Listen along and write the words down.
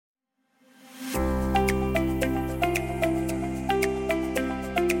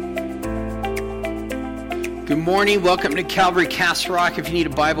Good morning. Welcome to Calvary Castle Rock. If you need a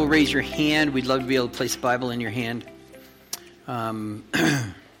Bible, raise your hand. We'd love to be able to place a Bible in your hand. As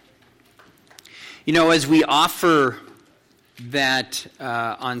we offer that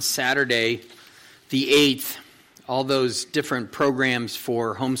on Saturday, the 8th, all those different programs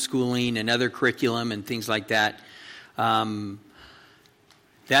for homeschooling and other curriculum and things like that, that's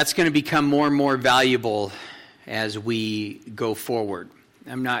going to become more and more valuable as we go forward.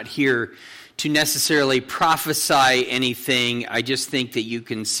 I'm not here to necessarily prophesy anything. I just think that you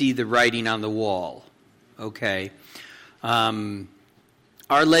can see the writing on the wall. Okay. Our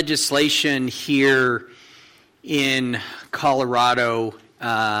legislation here in Colorado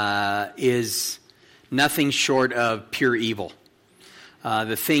is nothing short of pure evil.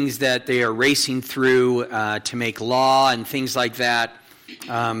 The things that they are racing through to make law and things like that.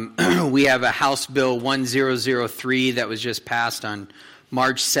 We have a House Bill 1003 that was just passed on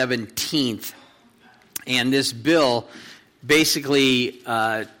March 17th. And this bill basically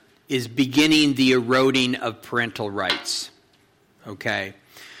is beginning the eroding of parental rights. Okay.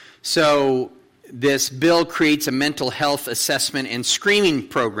 So this bill creates a mental health assessment and screening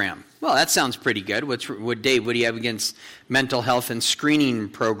program. Well, that sounds pretty good. Dave, what do you have against mental health and screening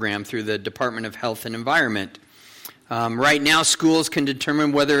program through the Department of Health and Environment? Right now, schools can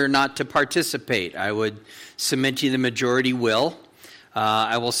determine whether or not to participate. I would submit to you the majority will.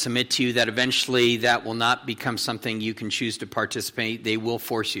 I will submit to you that eventually that will not become something you can choose to participate. They will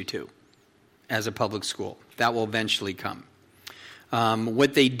force you to as a public school. That will eventually come.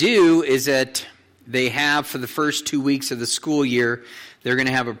 What they do is that they have, for the first 2 weeks of the school year, they're going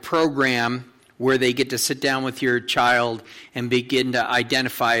to have a program where they get to sit down with your child and begin to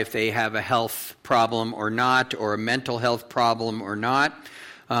identify if they have a health problem or not, or a mental health problem or not.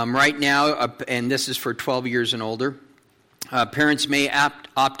 Right now, and this is for 12 years and older, parents may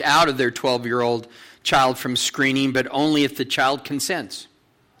opt out of their 12-year-old child from screening, but only if the child consents.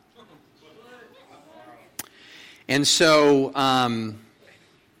 And so,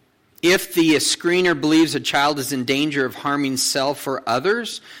 if the screener believes a child is in danger of harming self or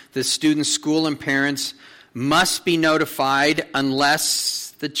others, the student, school, and parents must be notified unless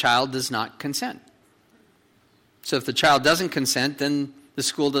the child does not consent. So if the child doesn't consent, then the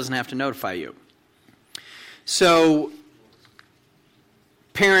school doesn't have to notify you. So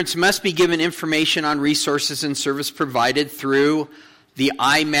parents must be given information on resources and service provided through the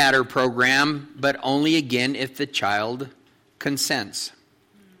iMatter program, but only, again, if the child consents.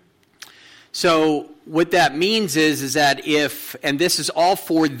 So what that means is that if, and this is all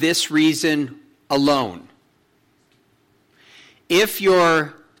for this reason alone, if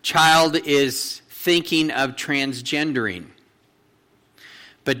your child is thinking of transgendering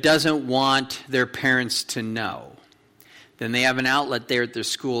but doesn't want their parents to know, then they have an outlet there at their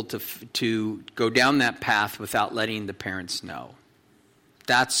school to go down that path without letting the parents know.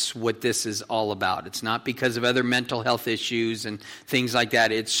 That's what this is all about. It's not because of other mental health issues and things like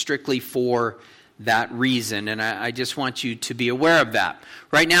that. It's strictly for that reason, and I just want you to be aware of that.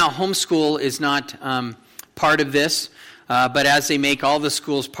 Right now, homeschool is not part of this, but as they make all the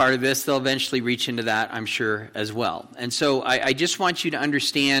schools part of this, they'll eventually reach into that, I'm sure, as well. And so I just want you to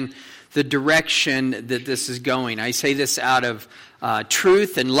understand the direction that this is going. I say this out of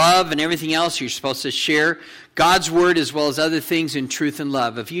truth and love and everything else. You're supposed to share God's word as well as other things in truth and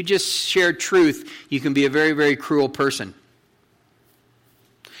love. If you just share truth, you can be a very, very cruel person.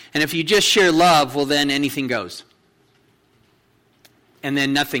 And if you just share love, well, then anything goes. And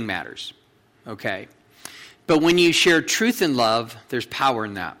then nothing matters. Okay? But when you share truth and love, there's power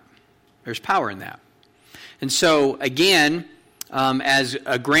in that. There's power in that. And so, again, as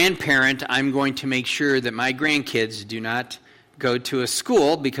a grandparent, I'm going to make sure that my grandkids do not go to a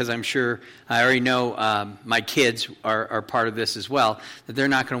school, because I'm sure, I already know my kids are part of this as well, that they're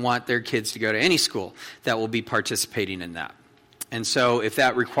not going to want their kids to go to any school that will be participating in that. And so if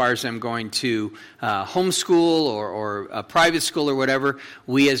that requires them going to homeschool or a private school or whatever,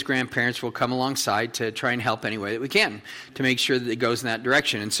 we as grandparents will come alongside to try and help any way that we can to make sure that it goes in that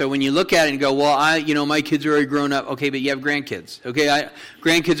direction. And so when you look at it and go, well, my kids are already grown up. Okay, but you have grandkids. Okay,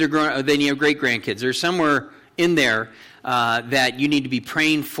 grandkids are grown up. Then you have great-grandkids. There's somewhere in there that you need to be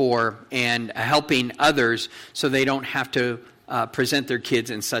praying for and helping others so they don't have to present their kids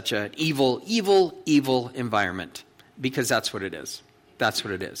in such an evil environment. Because that's what it is. That's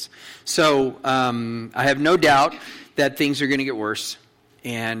what it is. So I have no doubt that things are going to get worse.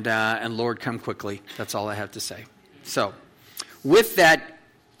 And Lord, come quickly. That's all I have to say. So with that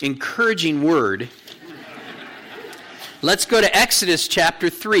encouraging word, let's go to Exodus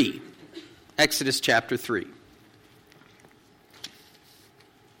chapter 3. Exodus chapter 3.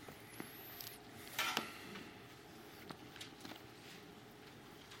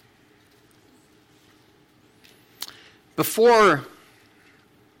 Before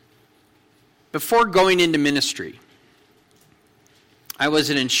going into ministry, I was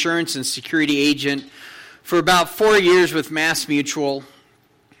an insurance and security agent for about 4 years with Mass Mutual.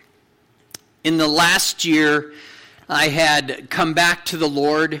 In the last year, I had come back to the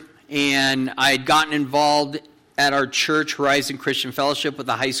Lord, and I had gotten involved at our church, Horizon Christian Fellowship, with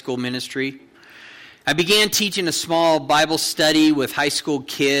the high school ministry. I began teaching a small Bible study with high school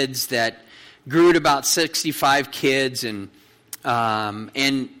kids that grew to about 65 kids, and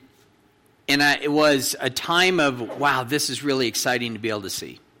it was a time of, wow, this is really exciting to be able to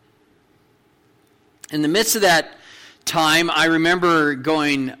see. In the midst of that time, I remember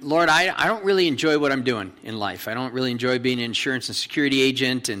going, Lord, I don't really enjoy what I'm doing in life. I don't really enjoy being an insurance and security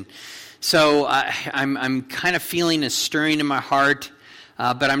agent, and so I'm kind of feeling a stirring in my heart,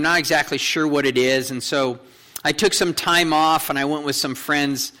 but I'm not exactly sure what it is. And so I took some time off, and I went with some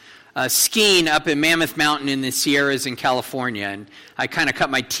friends skiing up in Mammoth Mountain in the Sierras in California. And I kind of cut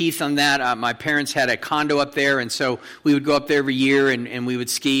my teeth on that. My parents had a condo up there, and so we would go up there every year, and we would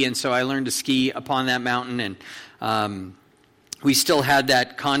ski. And so I learned to ski upon that mountain, and we still had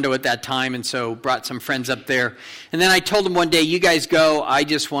that condo at that time, and so brought some friends up there. And then I told them one day, you guys go, I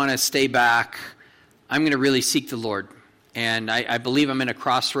just want to stay back. I'm going to really seek the Lord. And I believe I'm in a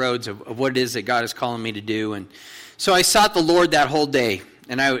crossroads of what it is that God is calling me to do. And so I sought the Lord that whole day.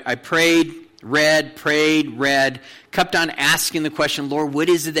 And I prayed, read, kept on asking the question, Lord, what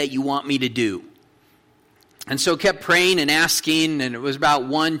is it that you want me to do? And so kept praying and asking, and it was about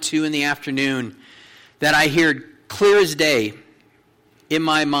 1, 2 in the afternoon that I heard clear as day in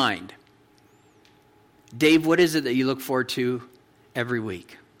my mind, Dave, what is it that you look forward to every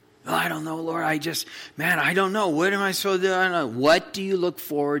week? Oh, I don't know, Lord. I don't know. What am I supposed to do? I don't know. What do you look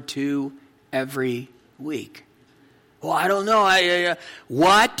forward to every week? Well, I don't know.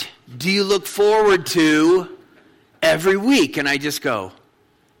 What do you look forward to every week? And I just go,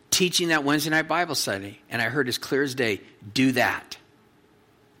 teaching that Wednesday night Bible study. And I heard as clear as day, do that.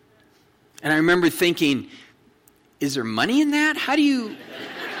 And I remember thinking, is there money in that? How do you...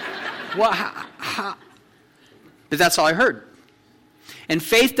 Well, how? But that's all I heard. And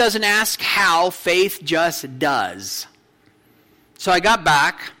faith doesn't ask how, faith just does. So I got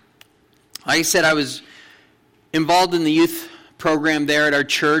back. Like I said, I was involved in the youth program there at our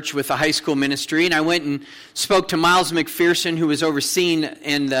church with the high school ministry, and I went and spoke to Miles McPherson, who was overseeing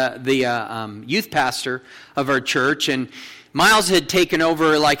and the youth pastor of our church. And Miles had taken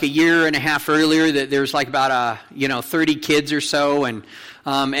over like a year and a half earlier. That there was like about 30 kids or so, and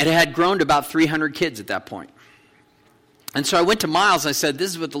it had grown to about 300 kids at that point. And so I went to Miles and I said,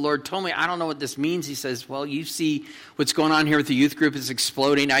 this is what the Lord told me. I don't know what this means. He says, well, you see what's going on here with the youth group is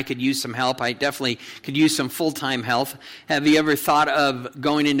exploding. I could use some help. I definitely could use some full-time help. Have you ever thought of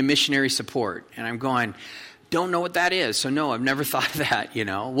going into missionary support? And I'm going, don't know what that is. So no, I've never thought of that,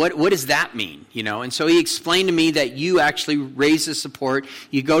 What does that mean, And so he explained to me that you actually raise the support.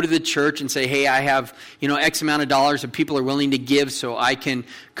 You go to the church and say, hey, I have, X amount of dollars and people are willing to give so I can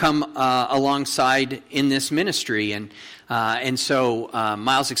come alongside in this ministry. And so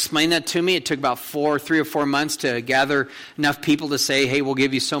Miles explained that to me. It took about 3 or 4 months to gather enough people to say, hey, we'll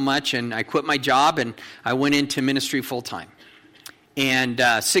give you so much. And I quit my job and I went into ministry full time. And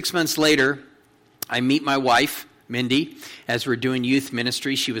 6 months later, I meet my wife, Mindy, as we're doing youth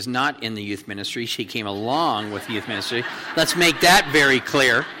ministry. She was not in the youth ministry. She came along with youth ministry. Let's make that very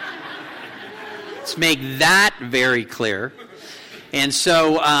clear. And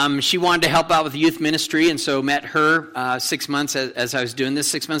so she wanted to help out with the youth ministry, and so met her 6 months as I was doing this.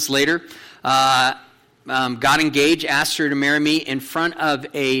 6 months later, got engaged, asked her to marry me in front of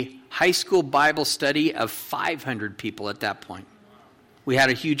a high school Bible study of 500 people at that point. We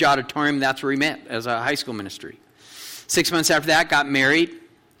had a huge auditorium. That's where we met as a high school ministry. 6 months after that, got married.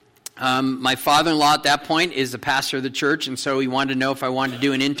 My father-in-law at that point is the pastor of the church, and so he wanted to know if I wanted to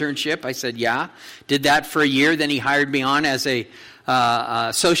do an internship. I said, yeah. Did that for a year. Then he hired me on as a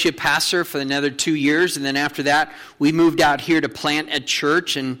associate pastor for another 2 years. And then after that, we moved out here to plant a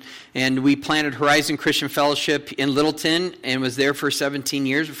church, and we planted Horizon Christian Fellowship in Littleton and was there for 17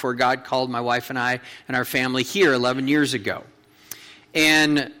 years before God called my wife and I and our family here 11 years ago.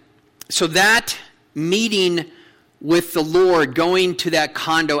 And so that meeting with the Lord, going to that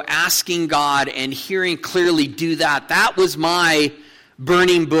condo, asking God and hearing clearly do that, that was my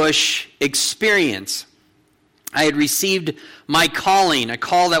burning bush experience. I had received my calling, a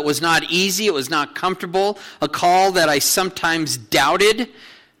call that was not easy, it was not comfortable, a call that I sometimes doubted,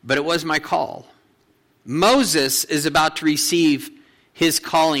 but it was my call. Moses is about to receive his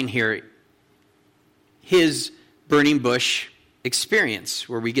calling here, his burning bush experience,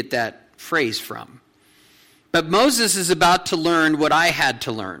 where we get that phrase from. But Moses is about to learn what I had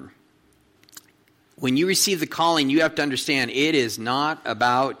to learn. When you receive the calling, you have to understand it is not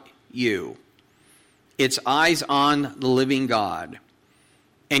about you. It's eyes on the living God.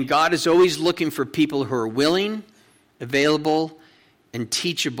 And God is always looking for people who are willing, available, and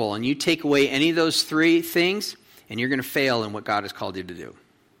teachable. And you take away any of those three things, and you're going to fail in what God has called you to do.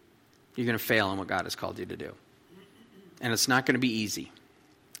 You're going to fail in what God has called you to do. And it's not going to be easy.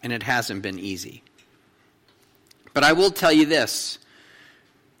 And it hasn't been easy. But I will tell you this.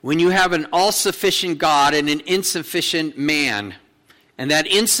 When you have an all-sufficient God and an insufficient man, and that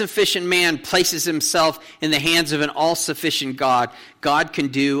insufficient man places himself in the hands of an all-sufficient God, God can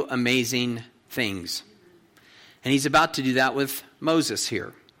do amazing things. And he's about to do that with Moses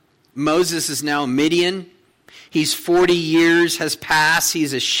here. Moses is now Midian. He's 40 years has passed.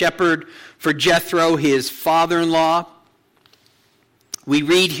 He's a shepherd for Jethro, his father-in-law. We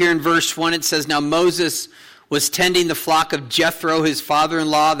read here in verse 1, it says, "Now Moses was tending the flock of Jethro, his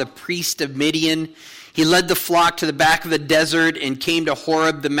father-in-law, the priest of Midian. He led the flock to the back of the desert and came to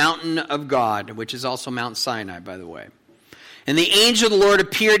Horeb, the mountain of God," which is also Mount Sinai, by the way. "And the angel of the Lord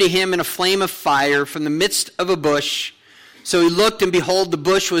appeared to him in a flame of fire from the midst of a bush. So he looked, and behold, the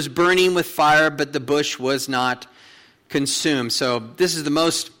bush was burning with fire, but the bush was not consumed." So this is the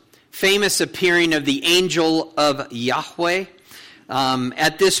most famous appearing of the angel of Yahweh.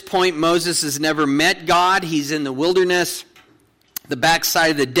 At this point, Moses has never met God. He's in the wilderness, the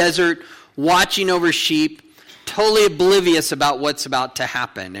backside of the desert, watching over sheep, totally oblivious about what's about to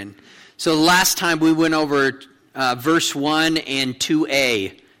happen. And so last time we went over verse 1 and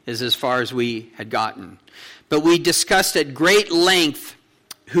 2a is as far as we had gotten. But we discussed at great length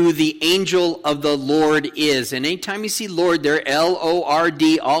who the angel of the Lord is. And anytime you see Lord there,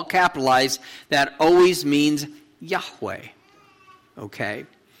 L-O-R-D, all capitalized, that always means Yahweh. Okay?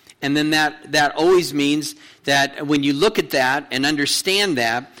 And then that always means that when you look at that and understand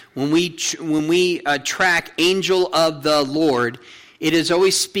that, when we track angel of the Lord, it is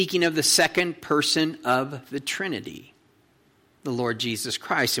always speaking of the second person of the Trinity, the Lord Jesus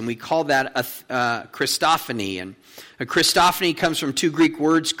Christ. And we call that a Christophany. And a Christophany comes from two Greek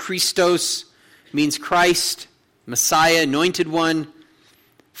words. Christos means Christ, Messiah, anointed one.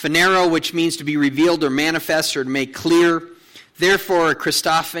 Phanero, which means to be revealed or manifest or to make clear. Therefore, a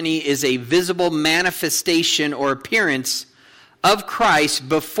Christophany is a visible manifestation or appearance of Christ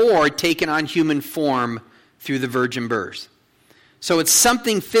before taking on human form through the virgin birth. So it's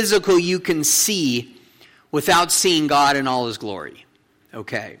something physical you can see without seeing God in all his glory.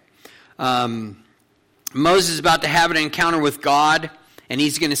 Okay. Moses is about to have an encounter with God, and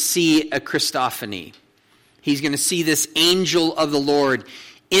he's going to see a Christophany. He's going to see this angel of the Lord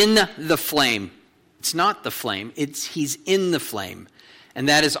in the flame. It's not the flame, he's in the flame. And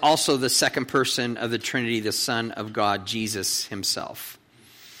that is also the second person of the Trinity, the Son of God, Jesus himself.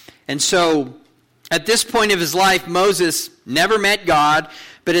 And so, at this point of his life, Moses never met God,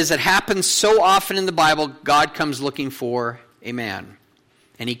 but as it happens so often in the Bible, God comes looking for a man.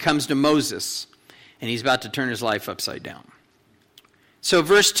 And he comes to Moses, and he's about to turn his life upside down. So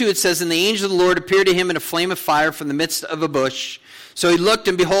verse 2, it says, "And the angel of the Lord appeared to him in a flame of fire from the midst of a bush. So he looked,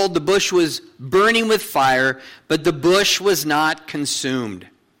 and behold, the bush was burning with fire, but the bush was not consumed."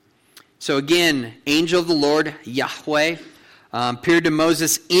 So again, angel of the Lord, Yahweh, appeared to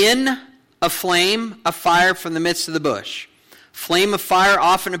Moses in a flame of fire from the midst of the bush. Flame of fire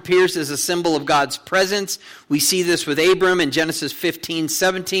often appears as a symbol of God's presence. We see this with Abram in Genesis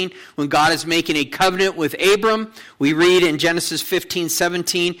 15:17. When God is making a covenant with Abram, we read in Genesis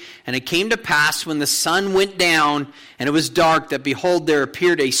 15:17, "And it came to pass when the sun went down and it was dark that behold there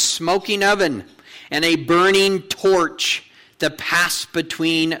appeared a smoking oven and a burning torch that passed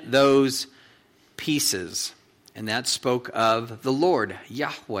between those pieces." And that spoke of the Lord,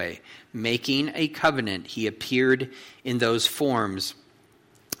 Yahweh, making a covenant. He appeared in those forms.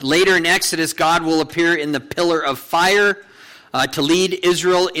 Later in Exodus, God will appear in the pillar of fire to lead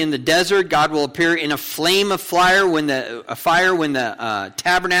Israel in the desert. God will appear in a flame of fire when the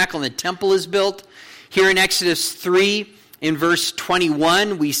tabernacle and the temple is built. Here in Exodus 3, in verse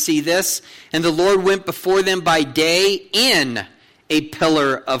 21, we see this. "And the Lord went before them by day in a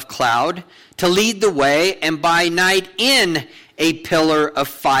pillar of cloud to lead the way, and by night in a pillar of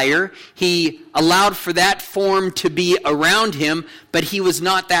fire." He allowed for that form to be around him, but he was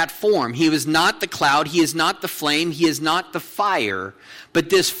not that form. He was not the cloud. He is not the flame. He is not the fire. But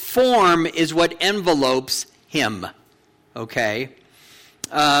this form is what envelopes him. Okay?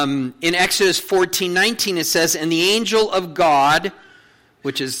 In Exodus 14:19 it says, "And the angel of God,"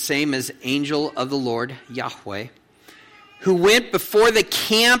 which is the same as angel of the Lord, Yahweh, who went before the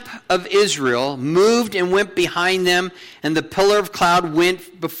camp of Israel, moved and went behind them, and the pillar of cloud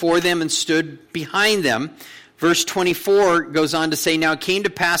went before them and stood behind them. Verse 24 goes on to say, now it came to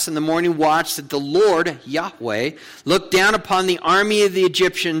pass in the morning watch that the Lord, Yahweh, looked down upon the army of the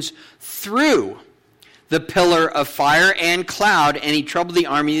Egyptians through the pillar of fire and cloud, and he troubled the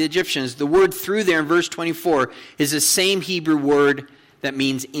army of the Egyptians. The word through there in verse 24 is the same Hebrew word that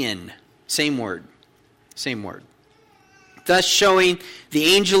means in. Same word. Same word. Thus showing the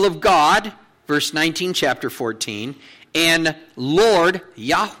angel of God, verse 19, chapter 14, and Lord,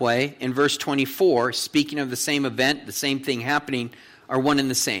 Yahweh, in verse 24, speaking of the same event, the same thing happening, are one and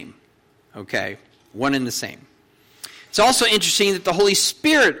the same. Okay? One and the same. It's also interesting that the Holy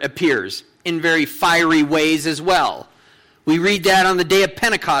Spirit appears in very fiery ways as well. We read that on the day of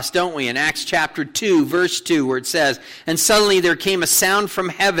Pentecost, don't we? In Acts chapter 2, verse 2, where it says, and suddenly there came a sound from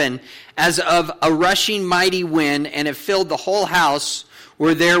heaven as of a rushing mighty wind, and it filled the whole house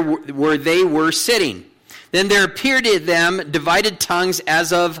where they were sitting. Then there appeared to them divided tongues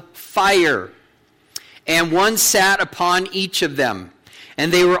as of fire, and one sat upon each of them.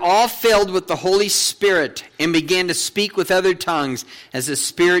 And they were all filled with the Holy Spirit, and began to speak with other tongues as the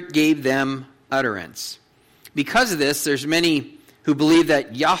Spirit gave them utterance. Because of this, there's many who believe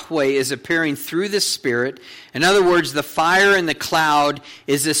that Yahweh is appearing through the Spirit. In other words, the fire and the cloud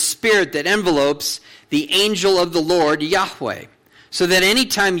is the Spirit that envelopes the angel of the Lord, Yahweh. So that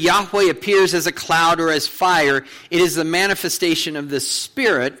anytime Yahweh appears as a cloud or as fire, it is the manifestation of the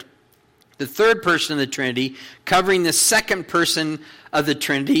Spirit, the third person of the Trinity, covering the second person of the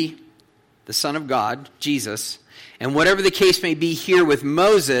Trinity, the Son of God, Jesus. And whatever the case may be here with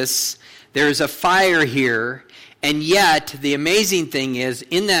Moses, there's a fire here, and yet the amazing thing is,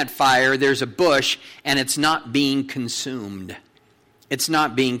 in that fire there's a bush, and it's not being consumed. It's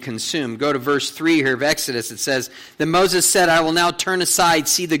not being consumed. Go to verse 3 here of Exodus. It says, then Moses said, I will now turn aside,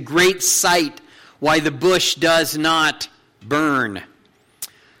 see the great sight, why the bush does not burn.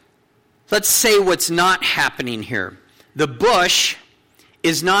 Let's say what's not happening here. The bush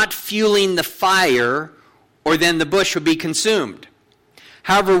is not fueling the fire, or then the bush would be consumed.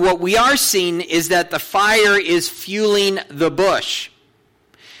 However, what we are seeing is that the fire is fueling the bush.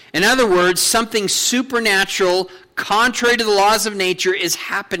 In other words, something supernatural, contrary to the laws of nature, is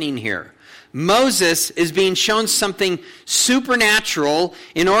happening here. Moses is being shown something supernatural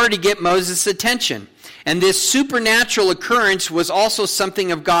in order to get Moses' attention. And this supernatural occurrence was also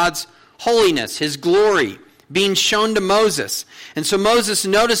something of God's holiness, his glory, being shown to Moses. And so Moses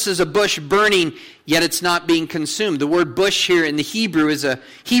notices a bush burning, yet it's not being consumed. The word bush here in the Hebrew is a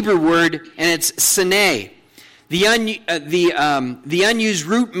Hebrew word, and it's seneh. The unused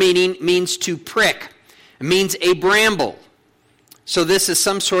root meaning means to prick. It means a bramble. So this is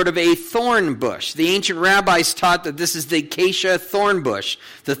some sort of a thorn bush. The ancient rabbis taught that this is the acacia thorn bush,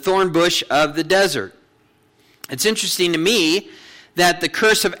 the thorn bush of the desert. It's interesting to me that the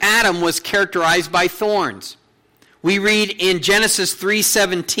curse of Adam was characterized by thorns. We read in Genesis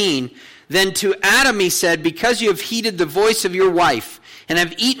 3:17, then to Adam he said, because you have heeded the voice of your wife, and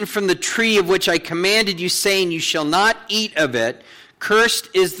have eaten from the tree of which I commanded you, saying, you shall not eat of it, cursed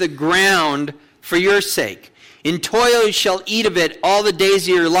is the ground for your sake. In toil you shall eat of it all the days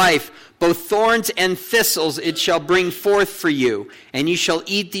of your life, both thorns and thistles it shall bring forth for you, and you shall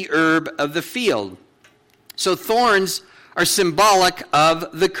eat the herb of the field. So thorns are symbolic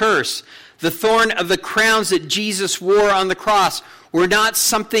of the curse. The thorn of the crowns that Jesus wore on the cross were not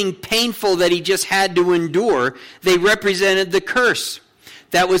something painful that he just had to endure. They represented the curse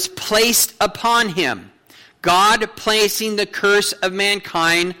that was placed upon him. God placing the curse of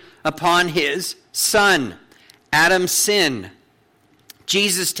mankind upon his son. Adam's sin.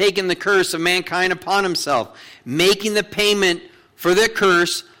 Jesus taking the curse of mankind upon himself, making the payment for the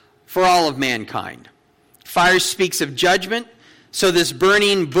curse for all of mankind. Fire speaks of judgment. So this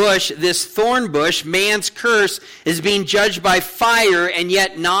burning bush, this thorn bush, man's curse, is being judged by fire and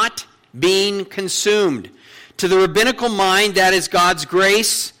yet not being consumed. To the rabbinical mind, that is God's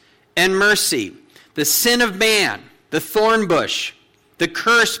grace and mercy. The sin of man, the thorn bush, the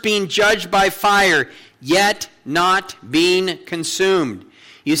curse being judged by fire, yet not being consumed.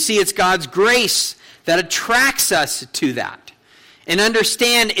 You see, it's God's grace that attracts us to that. And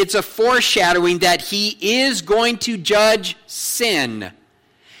understand, it's a foreshadowing that he is going to judge sin.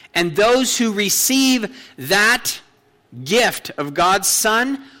 And those who receive that gift of God's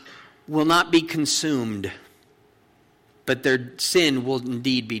Son will not be consumed, but their sin will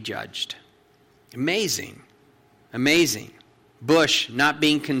indeed be judged. Amazing. Amazing. Bush not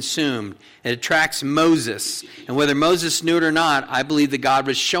being consumed. It attracts Moses. And whether Moses knew it or not, I believe that God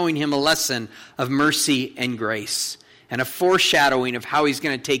was showing him a lesson of mercy and grace. and a foreshadowing of how he's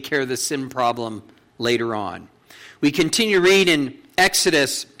going to take care of the sin problem later on. We continue to read in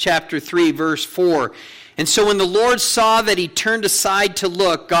Exodus chapter 3, verse 4. And so when the Lord saw that he turned aside to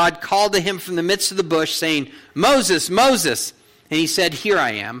look, God called to him from the midst of the bush, saying, Moses, Moses. And he said, Here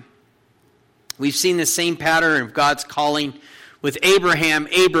I am. We've seen the same pattern of God's calling with Abraham,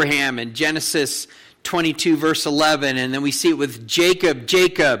 Abraham in Genesis 22, verse 11. And then we see it with Jacob,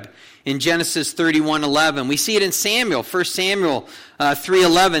 Jacob in Genesis 31:11. We see it in Samuel, 1 Samuel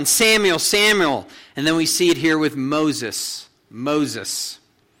 3:11. Samuel, Samuel. And then we see it here with Moses, Moses.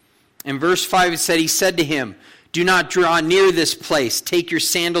 In verse 5 it said, he said to him, Do not draw near this place. Take your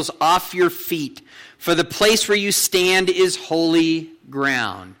sandals off your feet, for the place where you stand is holy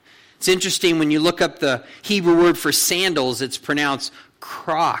ground. It's interesting when you look up the Hebrew word for sandals, it's pronounced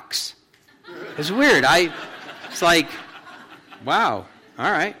crocs. It's weird. It's like, wow,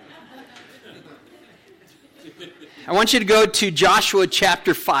 all right. I want you to go to Joshua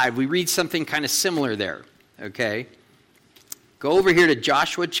chapter 5. We read something kind of similar there, okay? Go over here to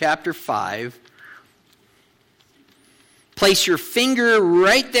Joshua chapter 5. Place your finger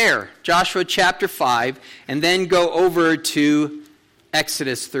right there, Joshua chapter 5, and then go over to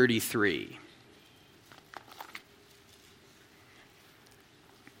Exodus 33.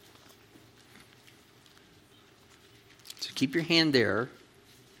 So keep your hand there.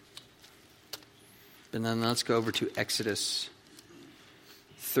 And then let's go over to Exodus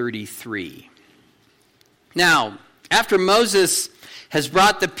 33. Now, after Moses has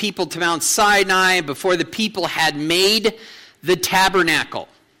brought the people to Mount Sinai, before the people had made the tabernacle,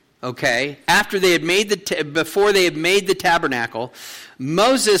 okay? After they had made before they had made the tabernacle,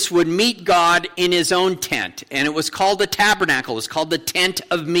 Moses would meet God in his own tent, and it was called a tabernacle. It was called the tent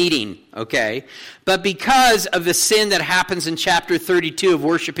of meeting, okay? But because of the sin that happens in chapter 32 of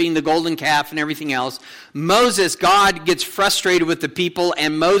worshiping the golden calf and everything else, God gets frustrated with the people,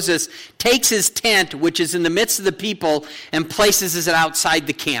 and Moses takes his tent, which is in the midst of the people, and places it outside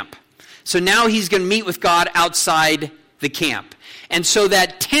the camp. So now he's going to meet with God outside the camp. And so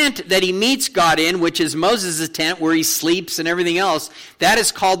that tent that he meets God in, which is Moses' tent where he sleeps and everything else, that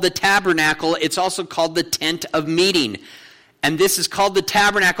is called the tabernacle. It's also called the tent of meeting. And this is called the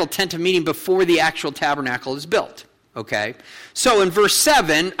tabernacle, tent of meeting, before the actual tabernacle is built. Okay? So in verse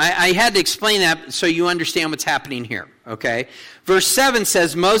 7, I had to explain that so you understand what's happening here. Okay? Verse 7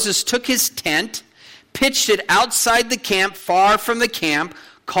 says, Moses took his tent, pitched it outside the camp, far from the camp,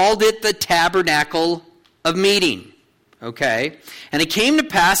 called it the tabernacle of meeting. Okay? And it came to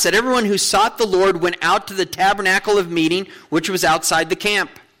pass that everyone who sought the Lord went out to the tabernacle of meeting, which was outside the camp.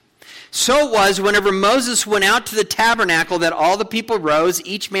 So it was, whenever Moses went out to the tabernacle, that all the people rose.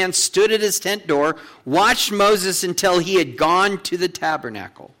 Each man stood at his tent door, watched Moses until he had gone to the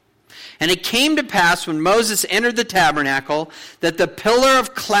tabernacle. And it came to pass, when Moses entered the tabernacle, that the pillar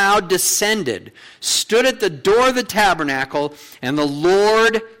of cloud descended, stood at the door of the tabernacle, and the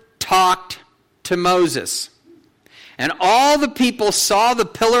Lord talked to Moses. And all the people saw the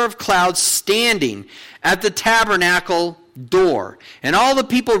pillar of cloud standing at the tabernacle door. And all the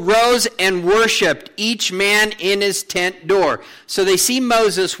people rose and worshipped, each man in his tent door. So they see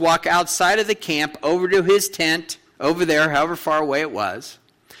Moses walk outside of the camp over to his tent, over there, however far away it was.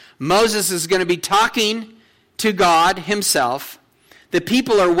 Moses is going to be talking to God himself. The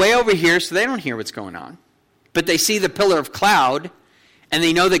people are way over here, so they don't hear what's going on. But they see the pillar of cloud, and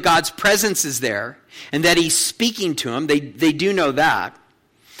they know that God's presence is there, and that he's speaking to them. They do know that.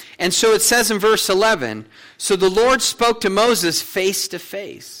 And so it says in verse 11, so the Lord spoke to Moses face to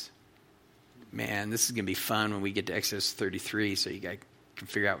face. Man, this is going to be fun when we get to Exodus 33, so you guys can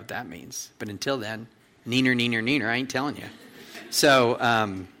figure out what that means. But until then, neener, neener, neener, I ain't telling you. So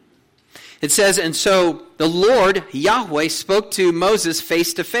it says, and so the Lord, Yahweh, spoke to Moses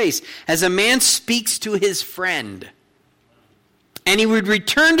face to face, as a man speaks to his friend. And he would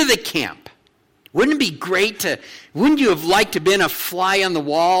return to the camp. Wouldn't it be great wouldn't you have liked to have been a fly on the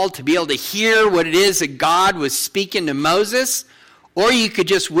wall to be able to hear what it is that God was speaking to Moses? Or you could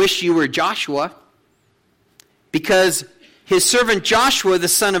just wish you were Joshua. Because his servant Joshua, the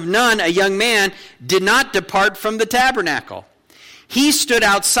son of Nun, a young man, did not depart from the tabernacle. He stood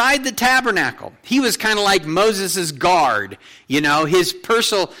outside the tabernacle. He was kind of like Moses' guard, his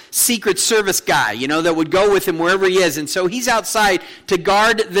personal secret service guy, that would go with him wherever he is. And so he's outside to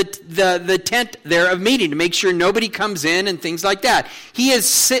guard the tent there of meeting, to make sure nobody comes in and things like that. He is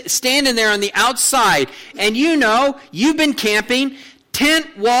standing there on the outside. And you've been camping.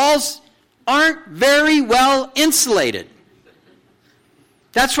 Tent walls aren't very well insulated.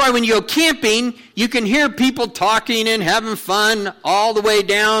 That's why when you go camping, you can hear people talking and having fun all the way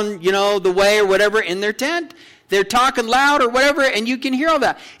down, the way or whatever in their tent. They're talking loud or whatever, and you can hear all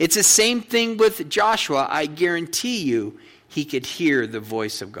that. It's the same thing with Joshua. I guarantee you, he could hear the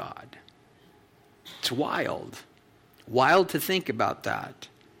voice of God. It's wild. Wild to think about that.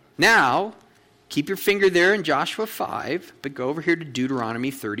 Now, keep your finger there in Joshua 5, but go over here to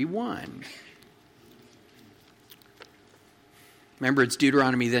Deuteronomy 31. Remember, it's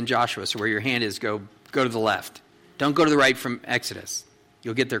Deuteronomy, then Joshua, so where your hand is, go to the left. Don't go to the right from Exodus.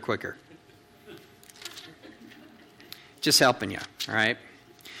 You'll get there quicker. Just helping you, all right?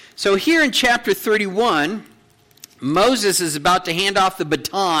 So here in chapter 31, Moses is about to hand off the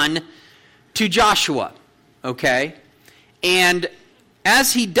baton to Joshua, okay? And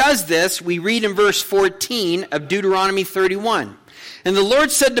as he does this, we read in verse 14 of Deuteronomy 31. And the Lord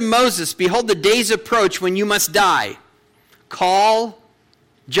said to Moses, behold, the days approach when you must die. Call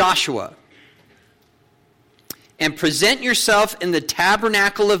Joshua and present yourself in the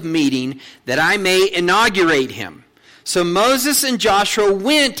tabernacle of meeting that I may inaugurate him. So Moses and Joshua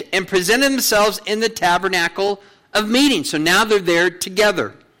went and presented themselves in the tabernacle of meeting. So now they're there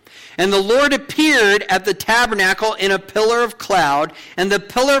together. And the Lord appeared at the tabernacle in a pillar of cloud, and the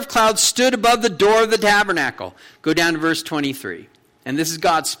pillar of cloud stood above the door of the tabernacle. Go down to verse 23. And this is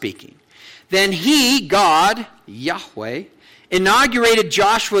God speaking. Then he, God, Yahweh, inaugurated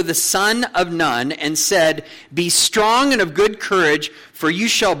Joshua the son of Nun and said, be strong and of good courage, for you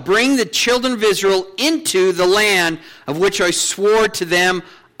shall bring the children of Israel into the land of which I swore to them,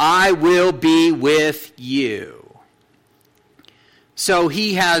 I will be with you. So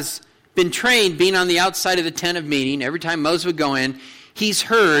he has been trained being on the outside of the tent of meeting. Every time Moses would go in, he's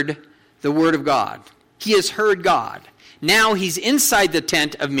heard the word of God. He has heard God. Now he's inside the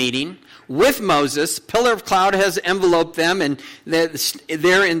tent of meeting with Moses. Pillar of cloud has enveloped them, and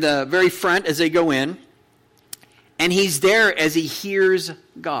they're in the very front as they go in. And he's there as he hears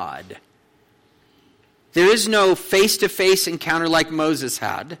God. There is no face-to-face encounter like Moses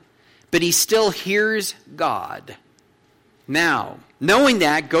had, but he still hears God. Now, knowing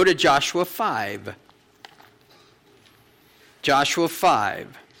that, go to Joshua 5. Joshua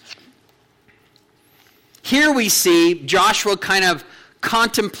 5. Here we see Joshua kind of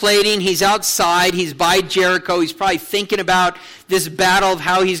contemplating. He's outside. He's by Jericho. He's probably thinking about this battle of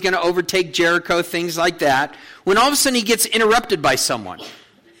how he's going to overtake Jericho, things like that, when all of a sudden he gets interrupted by someone.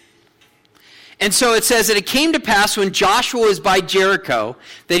 And so it says that it came to pass when Joshua was by Jericho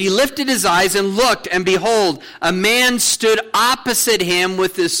that he lifted his eyes and looked, and behold, a man stood opposite him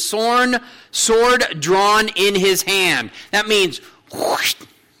with his sword drawn in his hand. That means whoosh,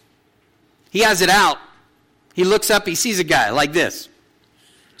 he has it out. He looks up, he sees a guy like this.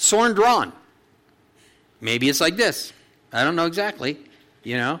 Sword drawn. Maybe it's like this. I don't know exactly.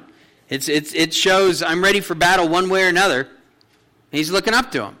 You know, it shows I'm ready for battle one way or another. He's looking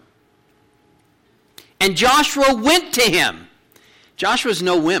up to him. And Joshua went to him. Joshua's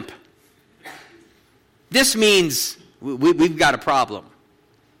no wimp. This means we've got a problem.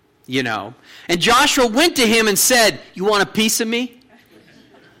 You know. And Joshua went to him and said, you want a piece of me?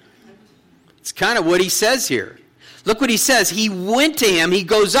 It's kind of what he says here. Look what he says. He went to him. He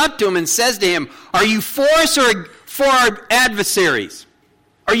goes up to him and says to him, are you for us or for our adversaries?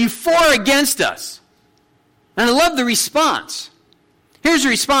 Are you for or against us? And I love the response. Here's the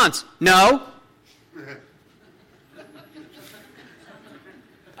response. No.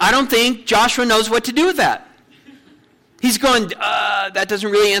 I don't think Joshua knows what to do with that. He's going, that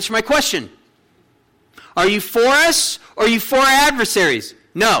doesn't really answer my question. Are you for us or are you for our adversaries?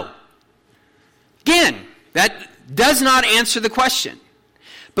 No. Again, that does not answer the question.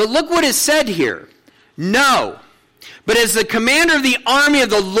 But look what is said here. No. But as the commander of the army of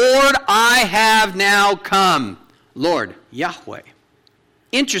the Lord, I have now come. Lord, Yahweh.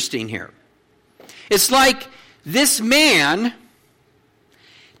 Interesting here. It's like this man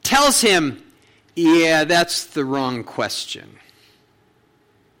tells him, yeah, that's the wrong question.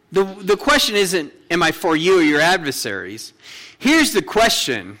 The question isn't, am I for you or your adversaries? Here's the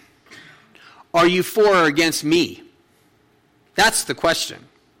question. Are you for or against me? That's the question.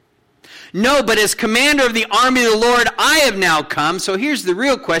 No, but as commander of the army of the Lord, I have now come. So here's the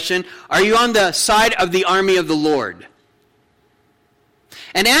real question. Are you on the side of the army of the Lord?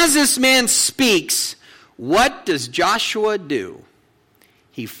 And as this man speaks, what does Joshua do?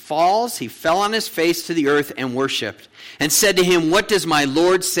 He fell on his face to the earth and worshipped, and said to him, what does my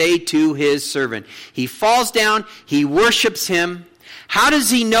Lord say to his servant? He falls down, he worships him. How does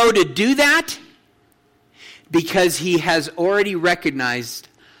he know to do that? Because he has already recognized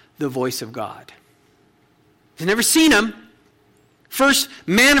the voice of God. He's never seen him. First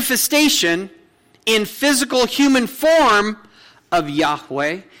manifestation in physical human form of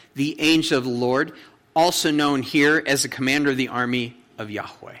Yahweh, the angel of the Lord. also known here as the commander of the army of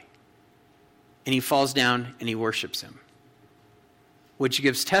Yahweh. And he falls down and he worships him, which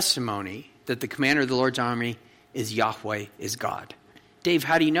gives testimony that the commander of the Lord's army is Yahweh, is God. Dave,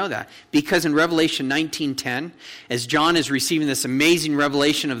 how do you know that? Because in Revelation 19:10, as John is receiving this amazing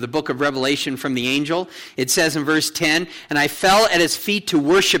revelation of the book of Revelation from the angel, it says in verse 10, "And I fell at his feet to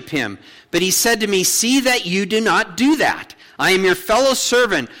worship him. But he said to me, 'See that you do not do that. I am your fellow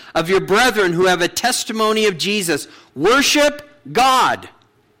servant of your brethren who have a testimony of Jesus. Worship God.'"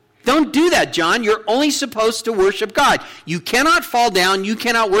 Don't do that, John. You're only supposed to worship God. You cannot fall down. You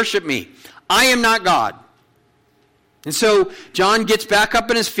cannot worship me. I am not God. And so John gets back up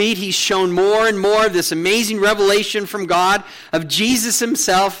on his feet. He's shown more and more of this amazing revelation from God of Jesus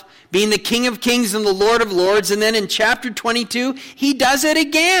himself being the King of Kings and the Lord of Lords. And then in chapter 22, he does it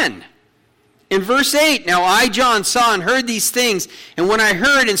again. In verse 8, "Now I, John, saw and heard these things. And when I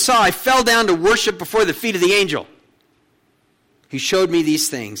heard and saw, I fell down to worship before the feet of the angel. He showed me these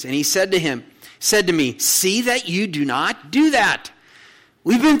things. And he said to me, 'See that you do not do that.'"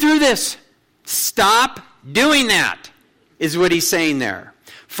 We've been through this. Stop doing that, is what he's saying there.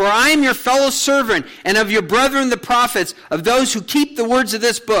 "For I am your fellow servant and of your brethren the prophets, of those who keep the words of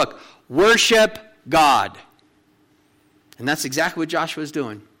this book. Worship God." And that's exactly what Joshua is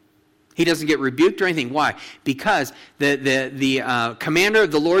doing. He doesn't get rebuked or anything. Why? Because the commander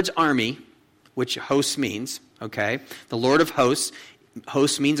of the Lord's army, which hosts means, okay, the Lord of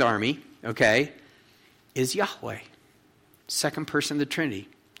hosts means army, okay, is Yahweh. Second person of the Trinity,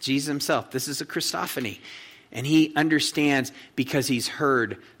 Jesus himself. This is a Christophany. And he understands because he's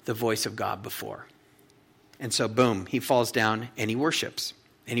heard the voice of God before. And so, boom, he falls down and he worships.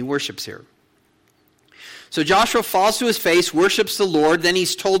 And he worships here. So Joshua falls to his face, worships the Lord. Then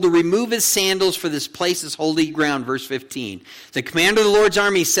he's told to remove his sandals, for this place is holy ground. Verse 15. "The commander of the Lord's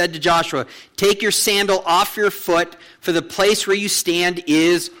army said to Joshua, 'Take your sandal off your foot, for the place where you stand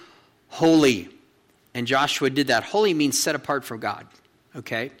is holy.'" And Joshua did that. Holy means set apart from God.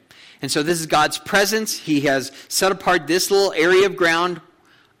 Okay? And so this is God's presence. He has set apart this little area of ground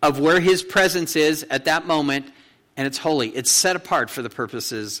of where his presence is at that moment, and it's holy. It's set apart for the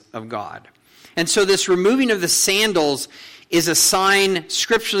purposes of God. And so this removing of the sandals is a sign,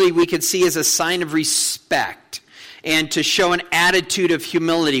 scripturally we could see as a sign of respect and to show an attitude of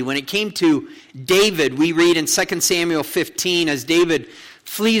humility. When it came to David, we read in 2 Samuel 15 as David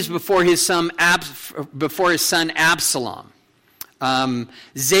flees before his son Absalom.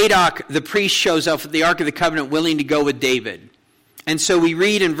 Zadok, the priest, shows up at the Ark of the Covenant willing to go with David. And so we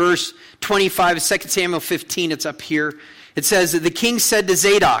read in verse 25 of 2 Samuel 15, it's up here. It says that the king said to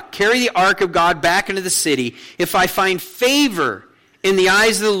Zadok, "Carry the ark of God back into the city. If I find favor in the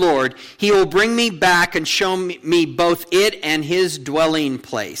eyes of the Lord, he will bring me back and show me both it and his dwelling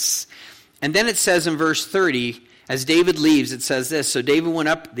place." And then it says in verse 30, as David leaves, it says this, "So David went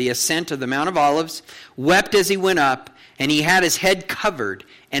up the ascent of the Mount of Olives, wept as he went up, and he had his head covered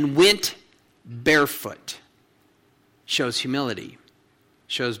and went barefoot." Shows humility.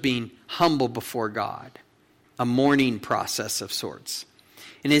 Shows being humble before God. A mourning process of sorts.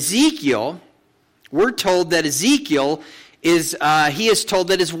 In Ezekiel, we're told that Ezekiel he is told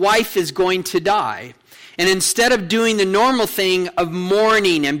that his wife is going to die. And instead of doing the normal thing of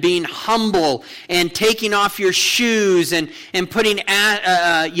mourning and being humble and taking off your shoes and putting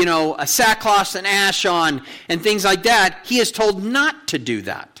a sackcloth and ash on and things like that, he is told not to do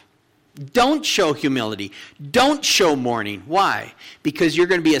that. Don't show humility. Don't show mourning. Why? Because you're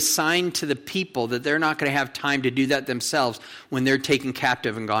going to be assigned to the people that they're not going to have time to do that themselves when they're taken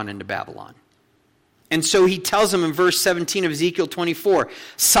captive and gone into Babylon. And so he tells them in verse 17 of Ezekiel 24,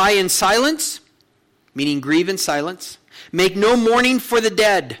 "Sigh in silence," meaning grieve in silence. "Make no mourning for the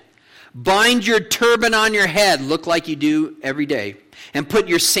dead. Bind your turban on your head," look like you do every day, "and put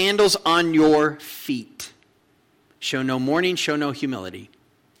your sandals on your feet." Show no mourning, show no humility.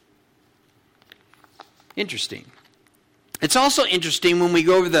 Interesting. It's also interesting when we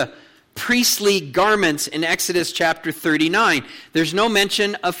go over the priestly garments in Exodus chapter 39. There's no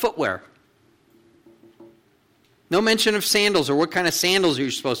mention of footwear. No mention of sandals or what kind of sandals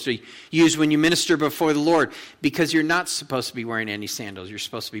you're supposed to use when you minister before the Lord, because you're not supposed to be wearing any sandals. You're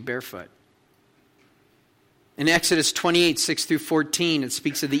supposed to be barefoot. In Exodus 28, 6 through 14, it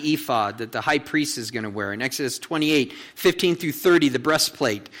speaks of the ephod that the high priest is going to wear. In Exodus 28, 15 through 30, the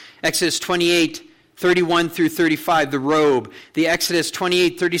breastplate. Exodus 28, 31 through 35, the robe. The Exodus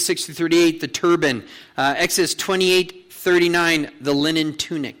 28, 36 through 38, the turban. Exodus 28, 39, the linen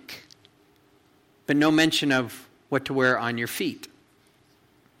tunic. But no mention of what to wear on your feet.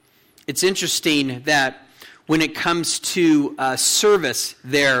 It's interesting that when it comes to service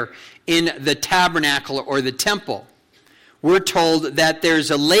there in the tabernacle or the temple. We're told that there's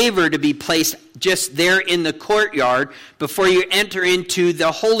a laver to be placed just there in the courtyard before you enter into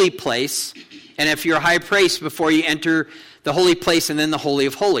the holy place. And if you're a high priest, before you enter the holy place and then the Holy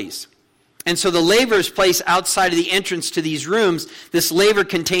of Holies. And so the laver is placed outside of the entrance to these rooms. This laver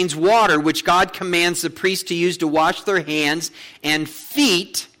contains water, which God commands the priest to use to wash their hands and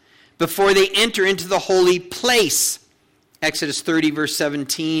feet before they enter into the holy place. Exodus 30, verse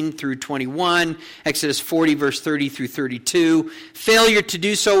 17 through 21. Exodus 40, verse 30 through 32. Failure to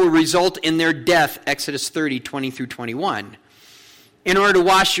do so will result in their death. Exodus 30, 20 through 21. In order to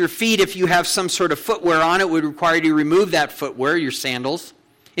wash your feet, if you have some sort of footwear on, it would require you to remove that footwear, your sandals.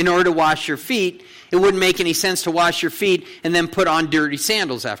 In order to wash your feet, it wouldn't make any sense to wash your feet and then put on dirty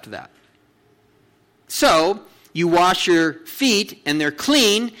sandals after that. So, you wash your feet and they're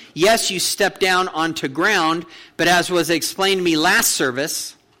clean. Yes, you step down onto ground, but as was explained to me last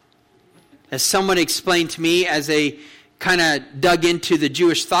service, as someone explained to me as they kind of dug into the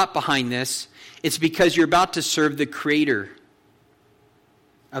Jewish thought behind this, it's because you're about to serve the Creator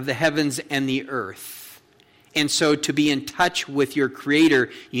of the heavens and the earth. And so to be in touch with your Creator,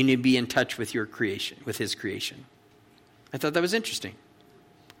 you need to be in touch with your creation, with His creation. I thought that was interesting.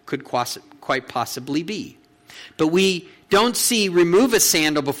 Could quite possibly be. But we don't see remove a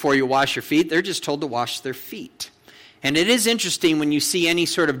sandal before you wash your feet. They're just told to wash their feet. And it is interesting when you see any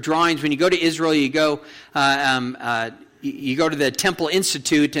sort of drawings. When you go to Israel, you go to the Temple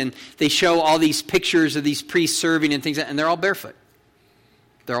Institute, and they show all these pictures of these priests serving and things, and they're all barefoot.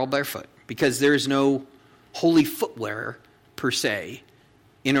 They're all barefoot because there's no holy footwear per se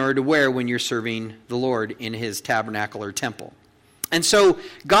in order to wear when you're serving the Lord in His tabernacle or temple. And so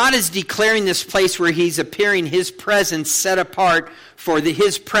God is declaring this place where He's appearing, His presence set apart for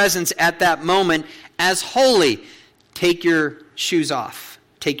His presence at that moment as holy. Take your shoes off.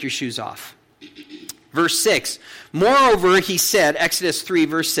 Take your shoes off. Verse 6. Moreover, He said, Exodus 3,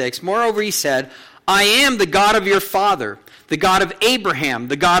 verse 6, moreover, He said, I am the God of your father, the God of Abraham,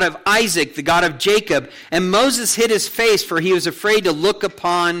 the God of Isaac, the God of Jacob. And Moses hid his face, for he was afraid to look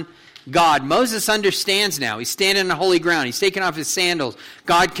upon God. Moses understands now. He's standing on holy ground. He's taking off his sandals.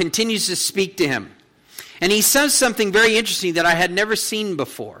 God continues to speak to him. And he says something very interesting that I had never seen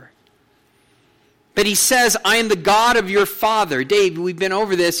before. But he says, I am the God of your father. Dave, we've been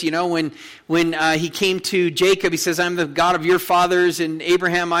over this, when he came to Jacob, he says, I'm the God of your fathers, and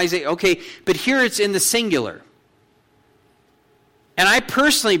Abraham, Isaac. Okay, but here it's in the singular. And I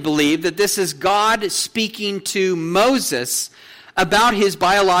personally believe that this is God speaking to Moses about his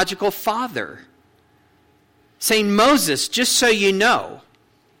biological father. Saying, Moses, just so you know,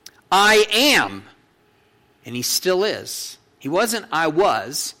 I am. And he still is. He wasn't I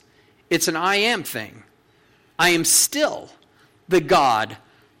was. It's an I am thing. I am still the God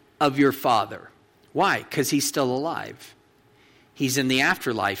of your father. Why? Because he's still alive. He's in the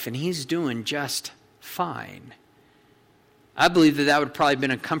afterlife and he's doing just fine. I believe that would probably have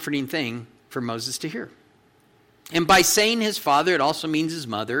been a comforting thing for Moses to hear. And by saying his father, it also means his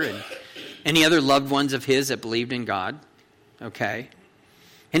mother and any other loved ones of his that believed in God. Okay.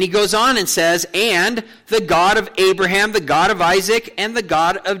 And he goes on and says, and the God of Abraham, the God of Isaac, and the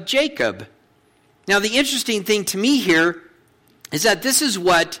God of Jacob. Now the interesting thing to me here is that this is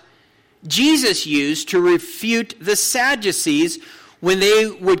what Jesus used to refute the Sadducees when they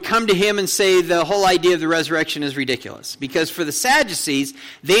would come to him and say the whole idea of the resurrection is ridiculous. Because for the Sadducees,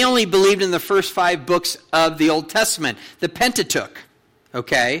 they only believed in the first 5 books of the Old Testament, the Pentateuch.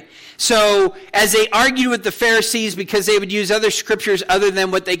 Okay? So, as they argued with the Pharisees because they would use other scriptures other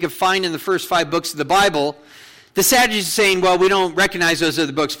than what they could find in the first 5 books of the Bible, the Sadducees are saying, well, we don't recognize those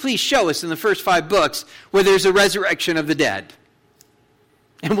other books. Please show us in the first 5 books where there's a resurrection of the dead.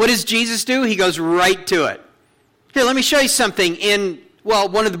 And what does Jesus do? He goes right to it. Here, let me show you something in,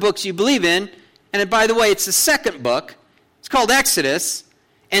 one of the books you believe in. And by the way, it's the second book. It's called Exodus.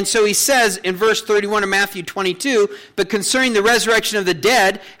 And so he says in verse 31 of Matthew 22, but concerning the resurrection of the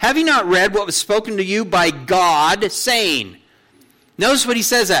dead, have you not read what was spoken to you by God, saying? Notice what he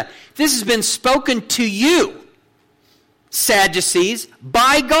says that. This has been spoken to you, Sadducees,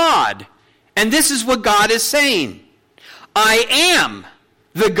 by God. And this is what God is saying. I am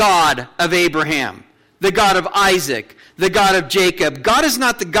the God of Abraham, the God of Isaac, the God of Jacob. God is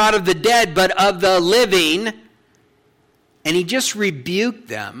not the God of the dead, but of the living. And he just rebuked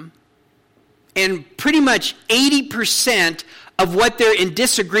them. And pretty much 80% of what they're in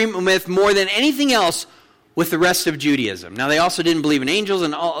disagreement with more than anything else with the rest of Judaism. Now, they also didn't believe in angels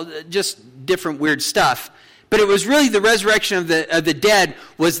and all just different weird stuff. But it was really the resurrection of the dead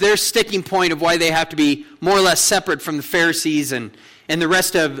was their sticking point of why they have to be more or less separate from the Pharisees and the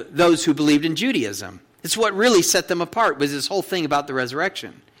rest of those who believed in Judaism. It's what really set them apart, was this whole thing about the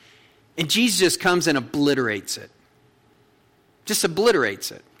resurrection. And Jesus just comes and obliterates it. Just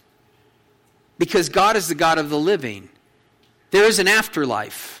obliterates it. Because God is the God of the living. There is an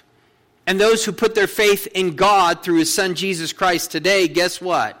afterlife. And those who put their faith in God through His Son Jesus Christ today, guess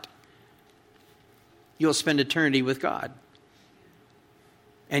what? You'll spend eternity with God.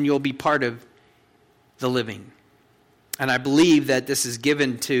 And you'll be part of the living. And I believe that this is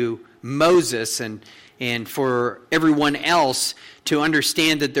given to Moses and for everyone else to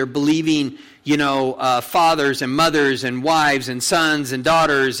understand that they're believing, fathers and mothers and wives and sons and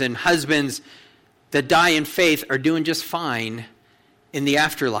daughters and husbands that die in faith are doing just fine in the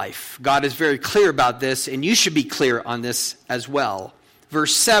afterlife. God is very clear about this, and you should be clear on this as well.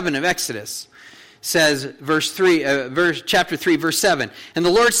 Verse 7 of Exodus says, chapter 3, verse 7, "And the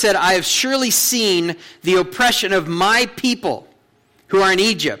Lord said, I have surely seen the oppression of my people who are in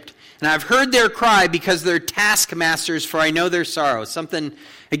Egypt, and I've heard their cry because they're taskmasters, for I know their sorrow." Something,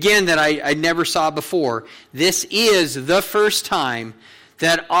 again, that I never saw before. This is the first time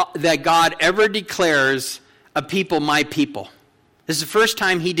that God ever declares a people my people. This is the first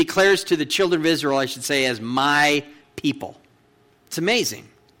time He declares to the children of Israel, I should say, as my people. It's amazing.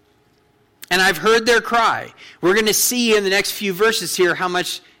 "And I've heard their cry." We're going to see in the next few verses here how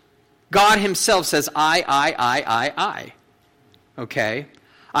much God Himself says, I. Okay?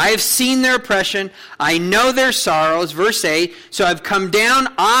 "I have seen their oppression. I know their sorrows." Verse 8, "So I have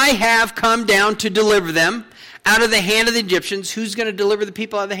come down to deliver them out of the hand of the Egyptians." Who's going to deliver the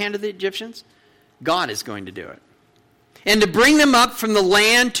people out of the hand of the Egyptians? God is going to do it. "And to bring them up from the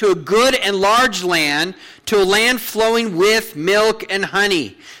land to a good and large land, to a land flowing with milk and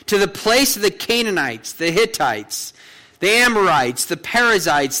honey, to the place of the Canaanites, the Hittites, the Amorites, the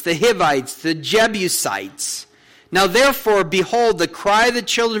Perizzites, the Hivites, the Jebusites. Now therefore, behold, the cry of the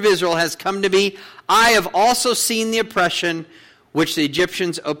children of Israel has come to me. I have also seen the oppression which the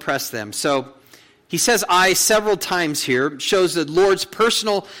Egyptians oppress them." So he says "I" several times here. Shows the Lord's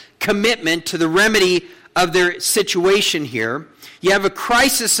personal commitment to the remedy of their situation here. You have a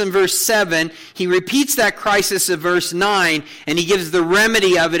crisis in verse 7. He repeats that crisis in verse 9, and he gives the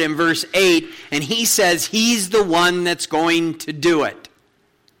remedy of it in verse 8, and he says He's the one that's going to do it.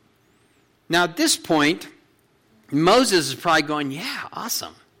 Now at this point, Moses is probably going, yeah,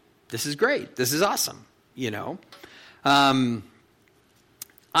 awesome. This is great. This is awesome.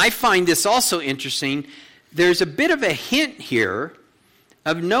 I find this also interesting. There's a bit of a hint here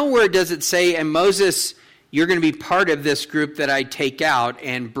of nowhere does it say, "And Moses, you're going to be part of this group that I take out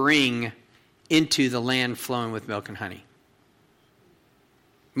and bring into the land flowing with milk and honey."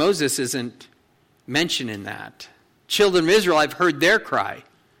 Moses isn't mentioned in that. Children of Israel, I've heard their cry.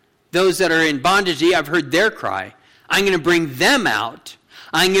 Those that are in bondage, I've heard their cry. I'm going to bring them out.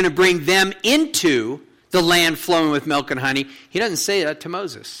 I'm going to bring them into the land flowing with milk and honey. He doesn't say that to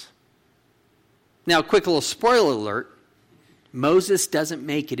Moses. Now, quick little spoiler alert. Moses doesn't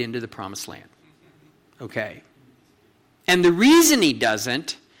make it into the promised land. Okay. And the reason he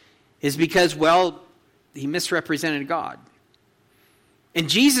doesn't is because, he misrepresented God. And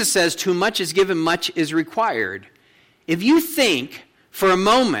Jesus says, "To much is given, much is required." If you think for a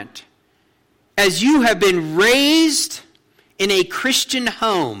moment, as you have been raised in a Christian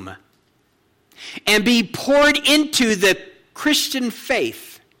home and be poured into the Christian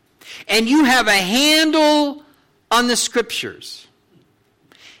faith, and you have a handle on the Scriptures,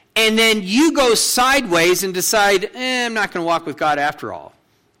 and then you go sideways and decide, I'm not going to walk with God after all.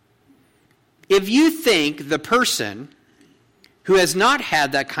 If you think the person who has not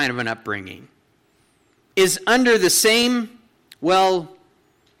had that kind of an upbringing is under the same,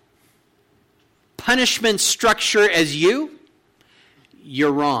 punishment structure as you,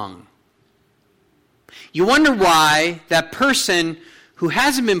 you're wrong. You wonder why that person who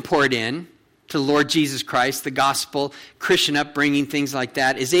hasn't been poured in to the Lord Jesus Christ, the gospel, Christian upbringing, things like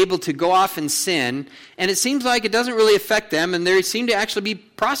that, is able to go off and sin, and it seems like it doesn't really affect them, and they seem to actually be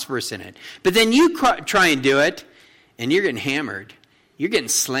prosperous in it. But then you try and do it, and you're getting hammered. You're getting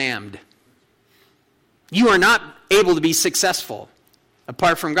slammed. You are not able to be successful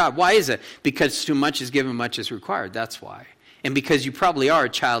apart from God. Why is it? Because too much is given, much is required. That's why. And because you probably are a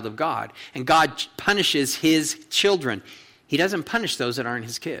child of God, and God punishes His children. He doesn't punish those that aren't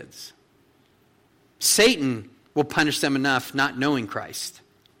His kids. Satan will punish them enough not knowing Christ.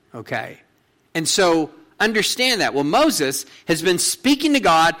 Okay? And so understand that. Well, Moses has been speaking to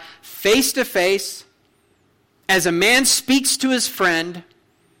God face to face as a man speaks to his friend.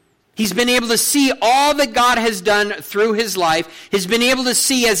 He's been able to see all that God has done through his life. He's been able to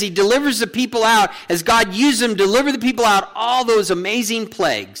see as he delivers the people out, as God used him to deliver the people out, all those amazing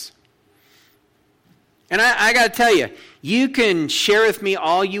plagues. And I got to tell you, you can share with me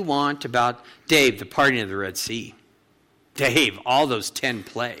all you want about Dave, the parting of the Red Sea. Dave, all those 10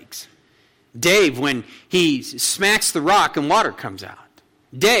 plagues. Dave, when he smacks the rock and water comes out.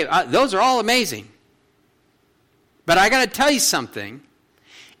 Dave, those are all amazing. But I got to tell you something.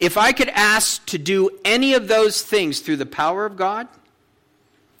 If I could ask to do any of those things through the power of God,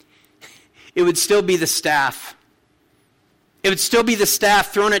 it would still be the staff. It would still be the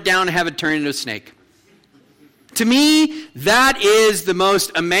staff throwing it down and have it turn into a snake. To me, that is the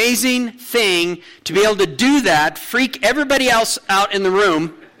most amazing thing, to be able to do that, freak everybody else out in the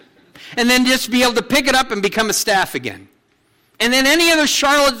room, and then just be able to pick it up and become a staff again. And then any other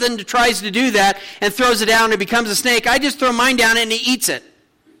charlatan that tries to do that and throws it down and becomes a snake, I just throw mine down and he eats it.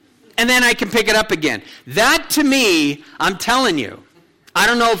 And then I can pick it up again. That to me, I'm telling you, I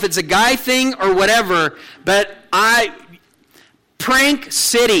don't know if it's a guy thing or whatever, but prank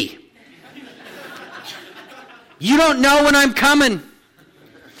city. You don't know when I'm coming.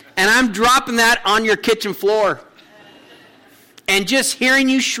 And I'm dropping that on your kitchen floor. And just hearing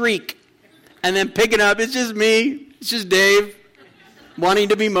you shriek. And then picking up, it's just me. It's just Dave. Wanting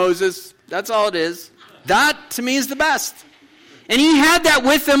to be Moses. That's all it is. That, to me, is the best. And he had that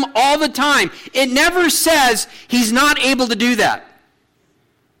with him all the time. It never says he's not able to do that.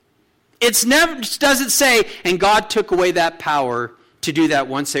 It never doesn't say, and God took away that power to do that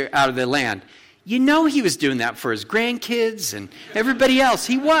once they're out of the land. You know he was doing that for his grandkids and everybody else.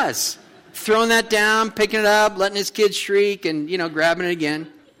 He was. Throwing that down, picking it up, letting his kids shriek, and, grabbing it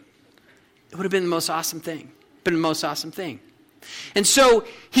again. It would have been the most awesome thing. And so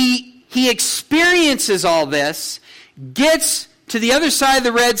he experiences all this, gets to the other side of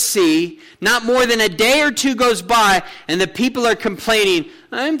the Red Sea. Not more than a day or two goes by, and the people are complaining,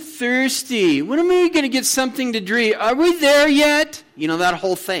 I'm thirsty. When are we going to get something to drink? Are we there yet? That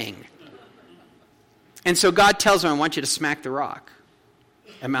whole thing. And so God tells him, I want you to smack the rock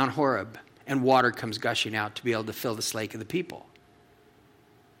at Mount Horeb, and water comes gushing out to be able to fill this lake of the people.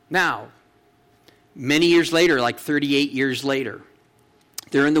 Now, many years later, like 38 years later,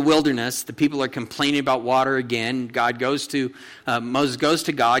 they're in the wilderness. The people are complaining about water again. Moses goes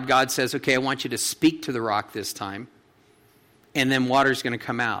to God. God says, okay, I want you to speak to the rock this time. And then water's going to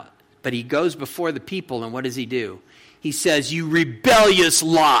come out. But he goes before the people, and what does he do? He says, you rebellious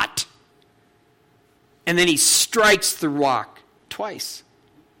lot. And then he strikes the rock twice.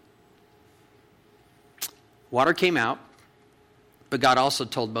 Water came out, but God also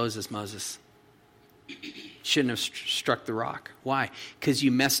told Moses, shouldn't have struck the rock. Why? Because you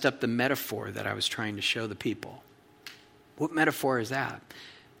messed up the metaphor that I was trying to show the people. What metaphor is that?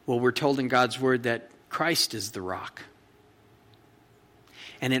 Well, we're told in God's word that Christ is the rock.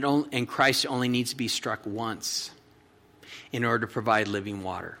 And Christ only needs to be struck once in order to provide living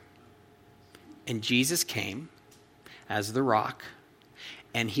water. And Jesus came as the rock,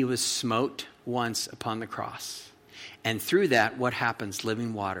 and he was smote once upon the cross. And through that, what happens?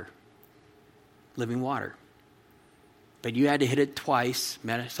 Living water. Living water. But you had to hit it twice,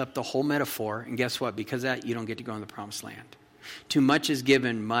 mess up the whole metaphor, and guess what? Because of that, you don't get to go in the promised land. Too much is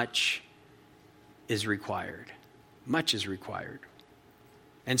given, much is required. Much is required.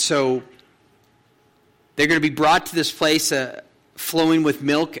 And so, they're going to be brought to this place, flowing with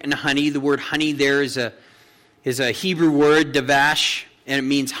milk and honey. The word honey there is a Hebrew word, davash, and it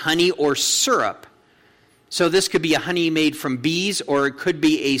means honey or syrup. So this could be a honey made from bees, or it could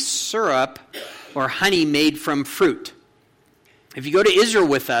be a syrup or honey made from fruit. If you go to Israel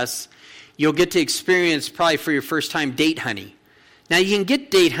with us, you'll get to experience, probably for your first time, date honey. Now you can get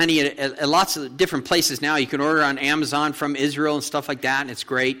date honey at lots of different places now. You can order on Amazon from Israel and stuff like that, and it's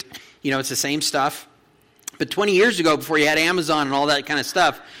great. It's the same stuff. But 20 years ago, before you had Amazon and all that kind of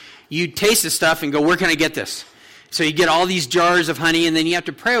stuff, you'd taste the stuff and go, where can I get this? So you get all these jars of honey, and then you have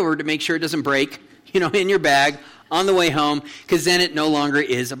to pray over it to make sure it doesn't break, in your bag on the way home, because then it no longer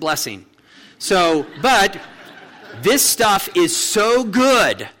is a blessing. But this stuff is so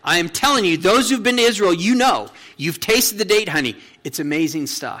good. I am telling you, those who've been to Israel, you've tasted the date honey. It's amazing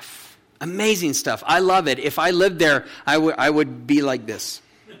stuff. Amazing stuff. I love it. If I lived there, I would be like this.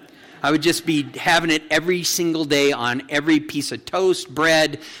 I would just be having it every single day on every piece of toast,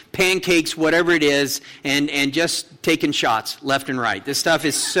 bread, pancakes, whatever it is, and just taking shots left and right. This stuff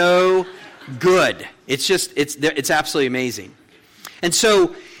is so good. It's absolutely amazing. And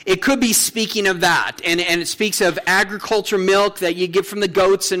so it could be speaking of that. And it speaks of agricultural milk that you get from the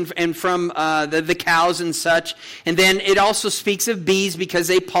goats and from the cows and such. And then it also speaks of bees because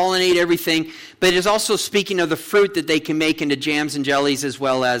they pollinate everything. But it's also speaking of the fruit that they can make into jams and jellies as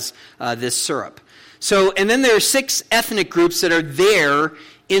well as this syrup. So, and then there are 6 ethnic groups that are there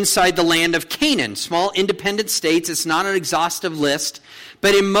inside the land of Canaan. Small independent states. It's not an exhaustive list.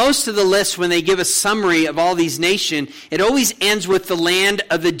 But in most of the lists, when they give a summary of all these nations, it always ends with the land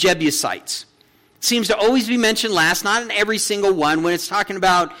of the Jebusites. It seems to always be mentioned last, not in every single one. When it's talking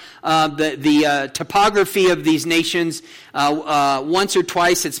about the topography of these nations, once or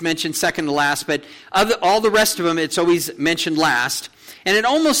twice it's mentioned second to last. But all the rest of them, it's always mentioned last. And it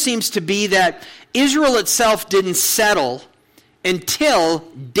almost seems to be that Israel itself didn't settle until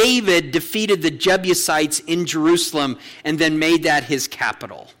David defeated the Jebusites in Jerusalem and then made that his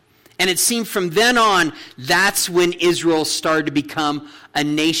capital. And it seemed from then on, that's when Israel started to become a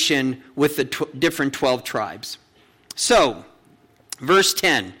nation with the different 12 tribes. So, verse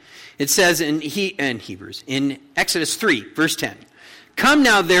 10, it says in Exodus 3, verse 10, "Come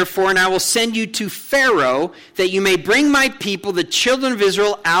now, therefore, and I will send you to Pharaoh, that you may bring my people, the children of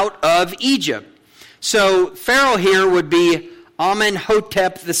Israel, out of Egypt." So, Pharaoh here would be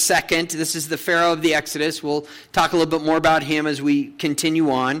Amenhotep II. This is the Pharaoh of the Exodus. We'll talk a little bit more about him as we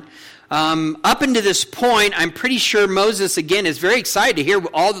continue on. Up until this point, I'm pretty sure Moses, again, is very excited to hear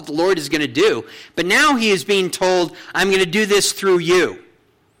all that the Lord is going to do. But now he is being told, I'm going to do this through you.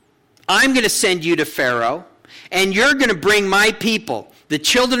 I'm going to send you to Pharaoh, and you're going to bring my people, the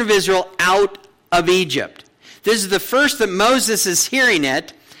children of Israel, out of Egypt. This is the first that Moses is hearing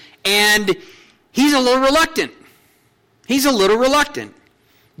it, and he's a little reluctant. He's a little reluctant.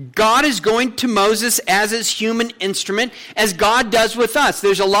 God is going to Moses as his human instrument, as God does with us.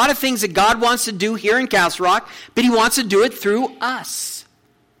 There's a lot of things that God wants to do here in Castle Rock, but he wants to do it through us.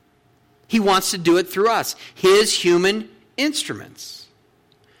 He wants to do it through us, his human instruments.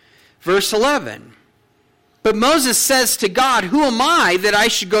 Verse 11. But Moses says to God, "Who am I that I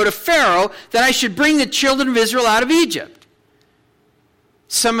should go to Pharaoh, that I should bring the children of Israel out of Egypt?"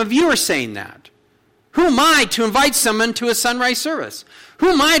 Some of you are saying that. Who am I to invite someone to a sunrise service? Who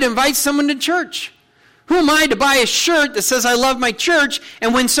am I to invite someone to church? Who am I to buy a shirt that says I love my church,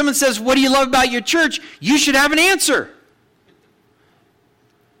 and when someone says, what do you love about your church? You should have an answer.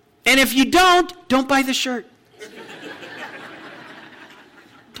 And if you don't buy the shirt.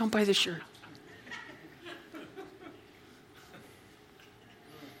 Don't buy the shirt.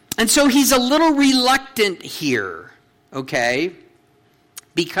 And so he's a little reluctant here, okay?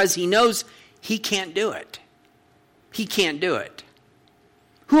 Because he knows he can't do it. He can't do it.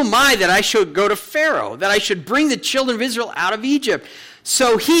 Who am I that I should go to Pharaoh, that I should bring the children of Israel out of Egypt?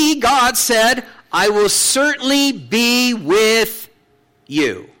 So God said, I will certainly be with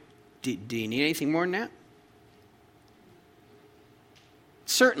you. Do you need anything more than that?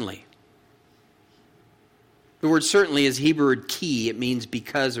 Certainly. The word certainly is Hebrew word ki. It means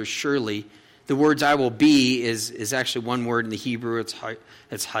because or surely. The words I will be is actually one word in the Hebrew.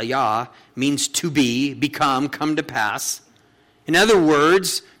 It's haya, means to be, become, come to pass. In other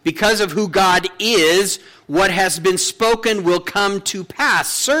words, because of who God is, what has been spoken will come to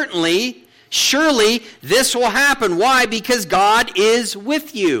pass. Certainly, surely, this will happen. Why? Because God is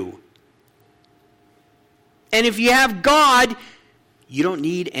with you. And if you have God, you don't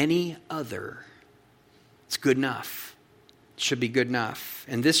need any other. It's good enough. It should be good enough.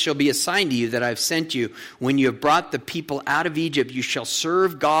 And this shall be a sign to you that I've sent you. When you have brought the people out of Egypt, you shall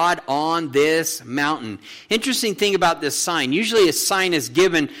serve God on this mountain. Interesting thing about this sign. Usually a sign is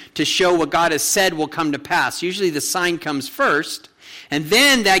given to show what God has said will come to pass. Usually the sign comes first. And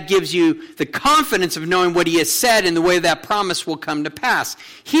then that gives you the confidence of knowing what he has said and the way that promise will come to pass.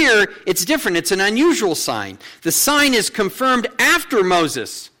 Here, it's different. It's an unusual sign. The sign is confirmed after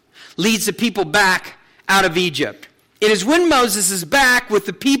Moses leads the people back out of Egypt. It is when Moses is back with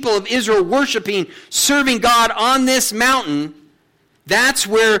the people of Israel worshiping, serving God on this mountain, that's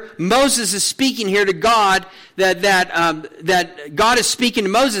where Moses is speaking here to God, that God is speaking to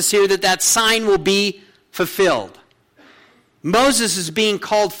Moses here, that sign will be fulfilled. Moses is being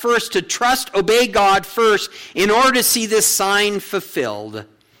called first to trust, obey God first in order to see this sign fulfilled.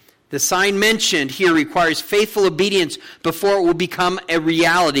 The sign mentioned here requires faithful obedience before it will become a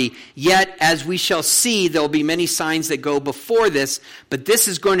reality. Yet, as we shall see, there will be many signs that go before this, but this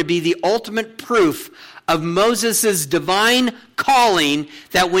is going to be the ultimate proof of Moses' divine calling,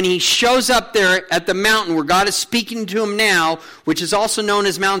 that when he shows up there at the mountain where God is speaking to him now, which is also known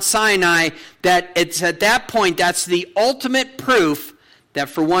as Mount Sinai, that it's at that point, that's the ultimate proof that,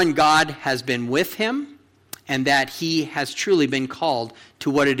 for one, God has been with him, and that he has truly been called to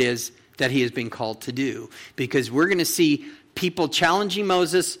what it is that he has been called to do. Because we're going to see people challenging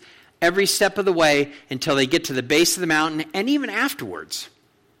Moses every step of the way until they get to the base of the mountain, and even afterwards.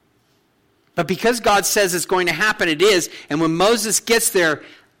 But because God says it's going to happen, it is. And when Moses gets there,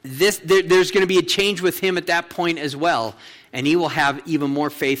 there's going to be a change with him at that point as well. And he will have even more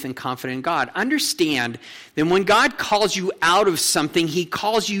faith and confidence in God. Understand that when God calls you out of something, he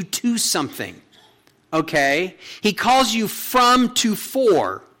calls you to something. Okay? He calls you from to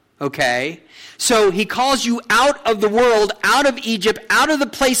for. Okay? So he calls you out of the world, out of Egypt, out of the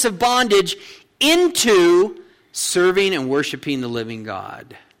place of bondage, into serving and worshiping the living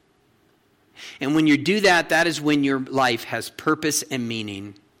God. And when you do that, that is when your life has purpose and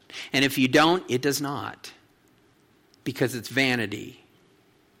meaning. And if you don't, it does not. Because it's vanity.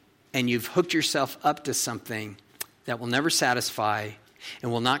 And you've hooked yourself up to something that will never satisfy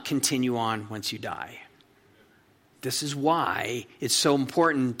and will not continue on once you die. This is why it's so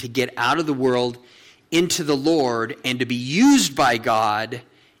important to get out of the world into the Lord and to be used by God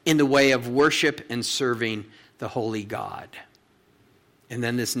in the way of worship and serving the holy God. And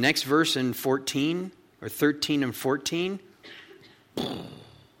then this next verse in 14, or 13 and 14, and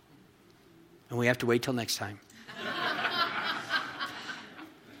we have to wait till next time.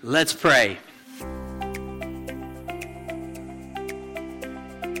 Let's pray.